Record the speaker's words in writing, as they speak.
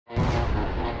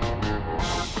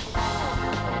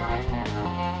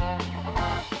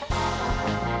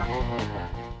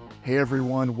Hey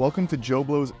everyone, welcome to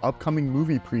JoBlo's upcoming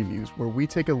movie previews, where we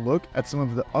take a look at some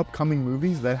of the upcoming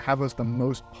movies that have us the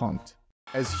most pumped.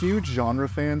 As huge genre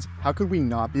fans, how could we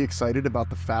not be excited about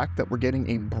the fact that we're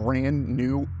getting a brand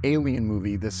new Alien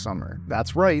movie this summer?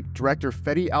 That's right, director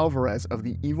Fede Alvarez of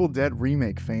the Evil Dead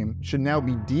remake fame should now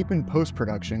be deep in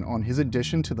post-production on his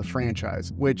addition to the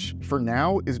franchise, which, for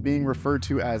now, is being referred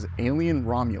to as Alien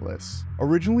Romulus.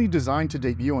 Originally designed to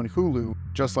debut on Hulu,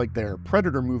 just like their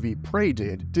Predator movie Prey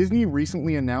did, Disney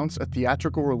recently announced a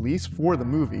theatrical release for the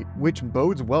movie, which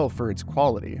bodes well for its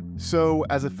quality. So,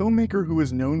 as a filmmaker who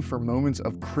is known for moments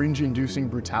of cringe-inducing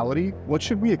brutality, what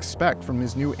should we expect from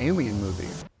his new Alien movie?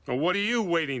 Well, what are you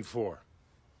waiting for?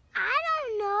 I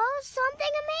don't know.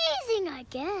 Something amazing, I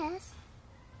guess.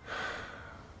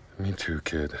 Me too,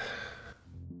 kid.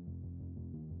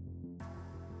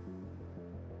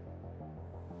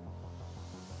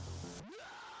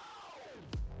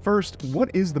 First,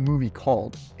 what is the movie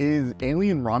called? Is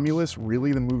Alien Romulus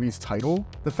really the movie's title?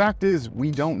 The fact is, we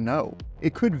don't know.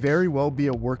 It could very well be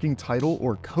a working title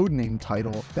or codename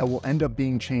title that will end up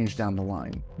being changed down the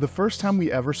line. The first time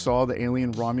we ever saw the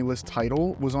Alien Romulus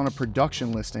title was on a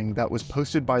production listing that was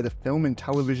posted by the Film and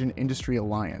Television Industry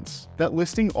Alliance. That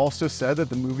listing also said that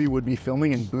the movie would be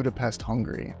filming in Budapest,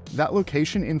 Hungary. That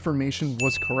location information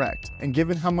was correct, and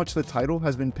given how much the title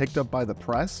has been picked up by the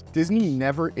press, Disney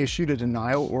never issued a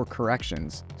denial or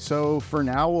corrections. So for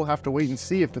now, we'll have to wait and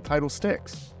see if the title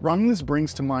sticks. Romulus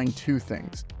brings to mind two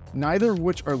things, neither of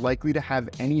which are likely to have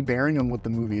any bearing on what the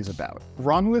movie is about.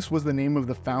 Romulus was the name of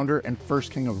the founder and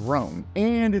first king of Rome,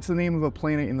 and it's the name of a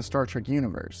planet in the Star Trek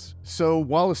universe. So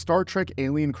while a Star Trek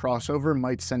Alien crossover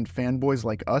might send fanboys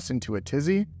like us into a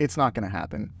tizzy, it's not gonna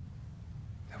happen.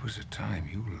 There was a time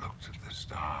you looked at the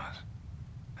stars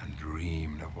and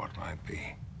dreamed of what might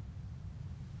be.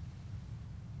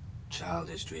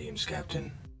 Childish dreams,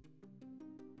 Captain.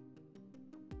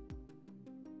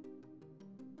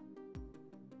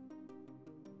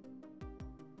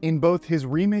 In both his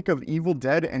remake of Evil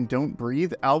Dead and Don't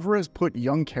Breathe, Alvarez put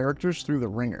young characters through the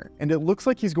ringer, and it looks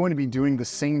like he's going to be doing the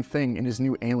same thing in his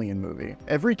new Alien movie.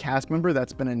 Every cast member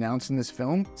that's been announced in this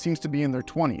film seems to be in their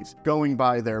 20s, going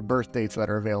by their birth dates that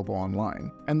are available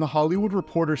online. And The Hollywood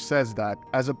Reporter says that,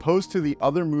 as opposed to the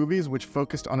other movies which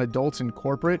focused on adults in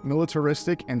corporate,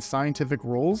 militaristic, and scientific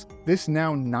roles, this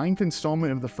now 9th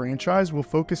installment of the franchise will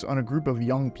focus on a group of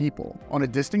young people. On a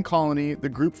distant colony, the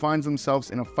group finds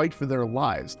themselves in a fight for their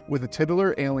lives, with a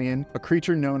titular alien, a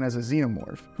creature known as a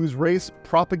xenomorph, whose race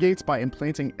propagates by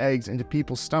implanting eggs into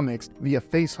people's stomachs via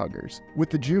facehuggers, with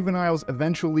the juveniles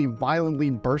eventually violently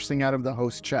bursting out of the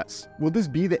host's chest. Will this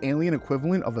be the alien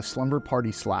equivalent of a slumber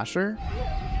party slasher?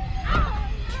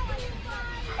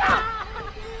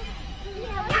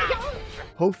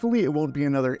 Hopefully it won't be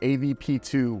another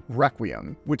AVP2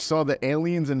 Requiem, which saw the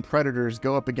aliens and predators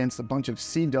go up against a bunch of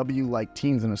CW-like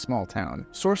teens in a small town.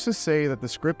 Sources say that the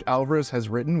script Alvarez has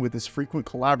written with his frequent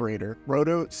collaborator,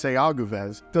 Rodo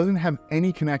Seagovez, doesn't have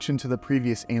any connection to the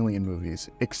previous Alien movies,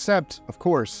 except, of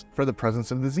course, for the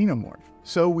presence of the xenomorph.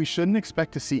 So we shouldn't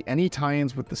expect to see any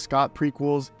tie-ins with the Scott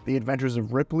prequels, The Adventures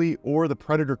of Ripley, or the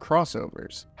Predator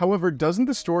crossovers. However, doesn't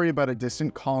the story about a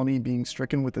distant colony being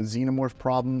stricken with a xenomorph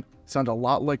problem sound a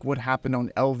lot like what happened on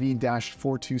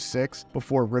LV-426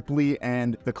 before Ripley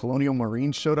and the Colonial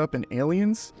Marines showed up in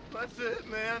Aliens? That's it,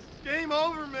 man. Game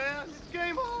over, man. It's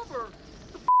game over.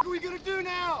 What the are we gonna do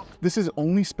now? This is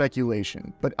only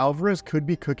speculation, but Alvarez could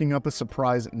be cooking up a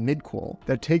surprise midquel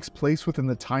that takes place within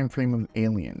the time frame of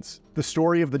Aliens, the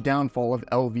story of the downfall of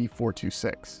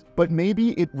LV-426. But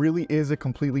maybe it really is a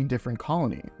completely different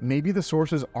colony. Maybe the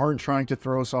sources aren't trying to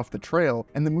throw us off the trail,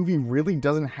 and the movie really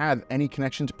doesn't have any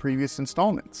connection to previous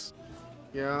installments.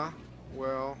 Yeah,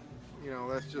 well, you know,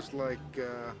 that's just like,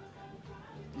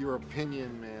 your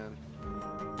opinion, man.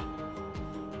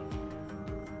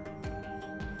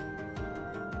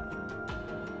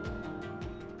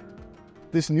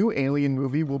 This new Alien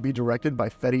movie will be directed by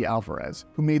Fede Alvarez,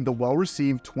 who made the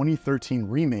well-received 2013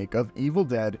 remake of Evil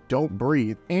Dead, Don't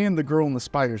Breathe, and The Girl in the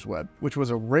Spider's Web, which was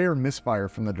a rare misfire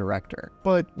from the director,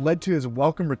 but led to his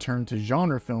welcome return to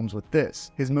genre films with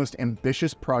this, his most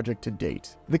ambitious project to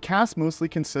date. The cast mostly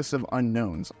consists of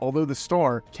unknowns, although the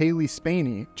star, Cailee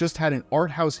Spaeny, just had an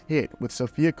art house hit with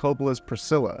Sofia Coppola's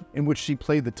Priscilla, in which she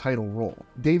played the title role.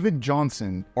 David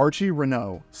Johnson, Archie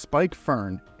Renaux, Spike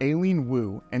Fern, Aileen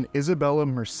Wu, and Isabela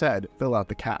Merced fill out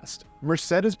the cast.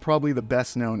 Merced is probably the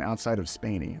best known outside of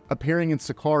Spaeny, appearing in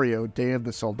Sicario: Day of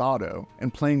the Soldado,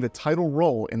 and playing the title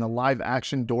role in the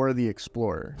live-action Dora the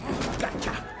Explorer.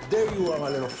 Gotcha! There you are, my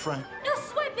little friend. No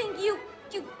swiping, you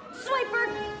swiper!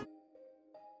 3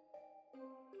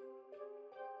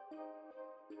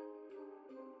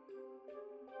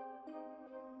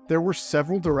 There were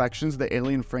several directions the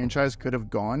Alien franchise could have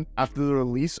gone after the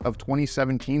release of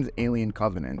 2017's Alien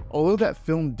Covenant. Although that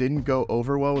film didn't go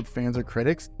over well with fans or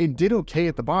critics, it did okay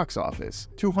at the box office,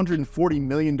 $240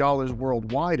 million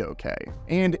worldwide okay.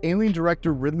 And Alien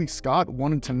director Ridley Scott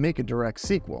wanted to make a direct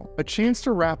sequel, a chance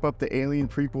to wrap up the Alien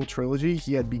prequel trilogy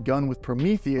he had begun with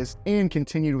Prometheus and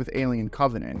continued with Alien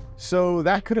Covenant. So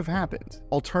that could have happened.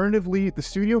 Alternatively, the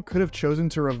studio could have chosen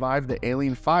to revive the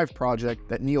Alien 5 project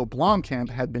that Neil Blomkamp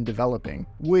had been developing,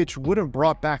 which would have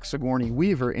brought back Sigourney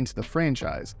Weaver into the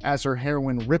franchise as her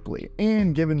heroine Ripley,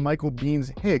 and given Michael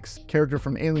Bihn's Hicks character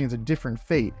from Aliens a different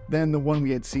fate than the one we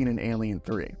had seen in Alien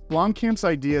 3. Blomkamp's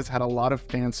ideas had a lot of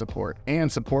fan support,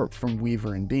 and support from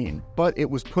Weaver and Bihn, but it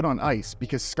was put on ice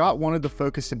because Scott wanted the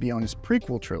focus to be on his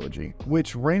prequel trilogy,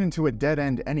 which ran into a dead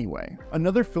end anyway.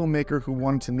 Another filmmaker who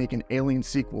wanted to make an Alien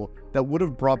sequel that would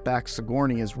have brought back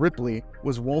Sigourney as Ripley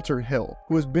was Walter Hill,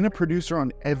 who has been a producer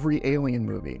on every Alien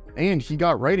movie, and he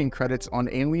got writing credits on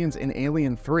Aliens and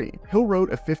Alien 3. Hill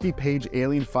wrote a 50-page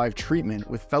Alien 5 treatment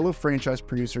with fellow franchise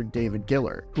producer David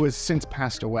Giller, who has since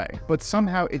passed away, but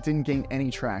somehow it didn't gain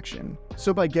any traction.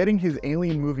 So by getting his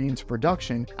Alien movie into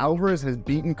production, Alvarez has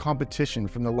beaten competition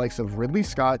from the likes of Ridley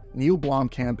Scott, Neil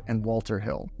Blomkamp, and Walter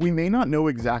Hill. We may not know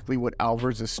exactly what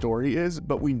Alvarez's story is,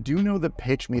 but we do know the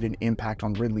pitch made an impact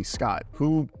on Ridley Scott,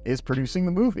 who is producing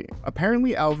the movie.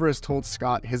 Apparently, Alvarez told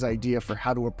Scott his idea for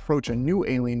how to approach a new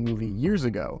Alien movie years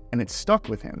ago, and it stuck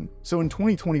with him. So in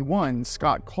 2021,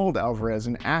 Scott called Alvarez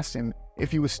and asked him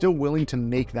if he was still willing to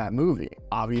make that movie.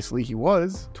 Obviously he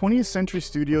was. 20th Century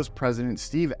Studios president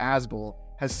Steve Asbell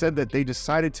has said that they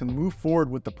decided to move forward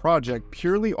with the project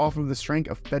purely off of the strength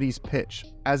of Fede's pitch,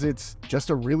 as it's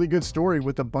just a really good story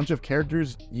with a bunch of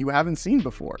characters you haven't seen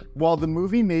before. While the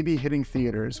movie may be hitting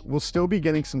theaters, we'll still be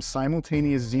getting some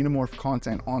simultaneous Xenomorph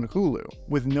content on Hulu,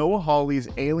 with Noah Hawley's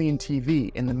Alien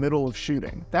TV in the middle of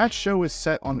shooting. That show is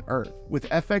set on Earth, with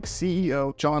FX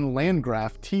CEO John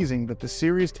Landgraf teasing that the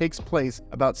series takes place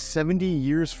about 70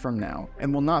 years from now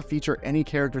and will not feature any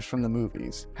characters from the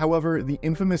movies. However, the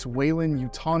infamous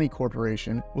Weyland-Yutani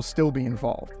Corporation will still be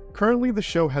involved. Currently, the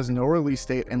show has no release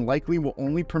date and likely will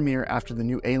only premiere after the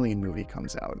new Alien movie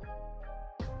comes out.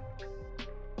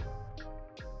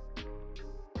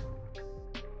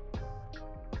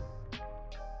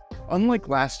 Unlike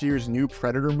last year's new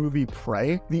Predator movie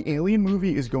Prey, the Alien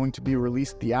movie is going to be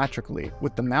released theatrically,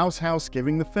 with the Mouse House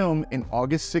giving the film an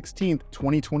August 16th,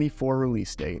 2024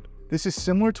 release date. This is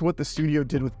similar to what the studio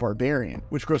did with Barbarian,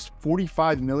 which grossed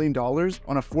 $45 million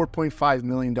on a $4.5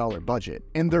 million budget,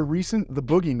 and their recent The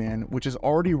Boogeyman, which has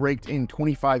already raked in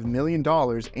 $25 million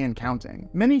and counting.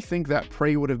 Many think that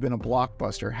Prey would have been a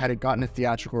blockbuster had it gotten a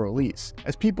theatrical release,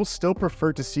 as people still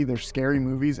prefer to see their scary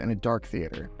movies in a dark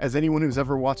theater. As anyone who's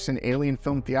ever watched an Alien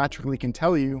film theatrically can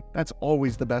tell you, that's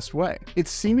always the best way. It's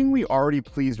seemingly already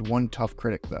pleased one tough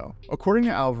critic though. According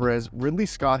to Alvarez, Ridley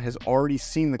Scott has already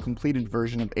seen the completed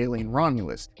version of Alien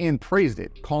Romulus and praised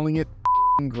it, calling it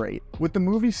great. With the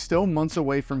movie still months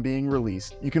away from being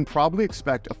released, you can probably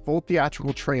expect a full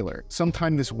theatrical trailer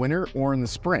sometime this winter or in the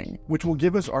spring, which will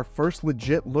give us our first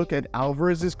legit look at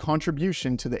Alvarez's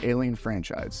contribution to the Alien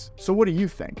franchise. So what do you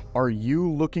think? Are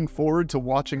you looking forward to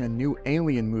watching a new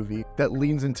Alien movie that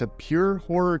leans into pure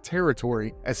horror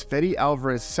territory as Fede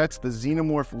Alvarez sets the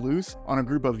Xenomorph loose on a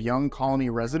group of young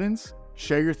colony residents?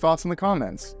 Share your thoughts in the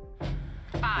comments.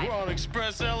 We're on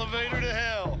express elevator to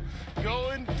hell.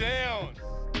 Going down.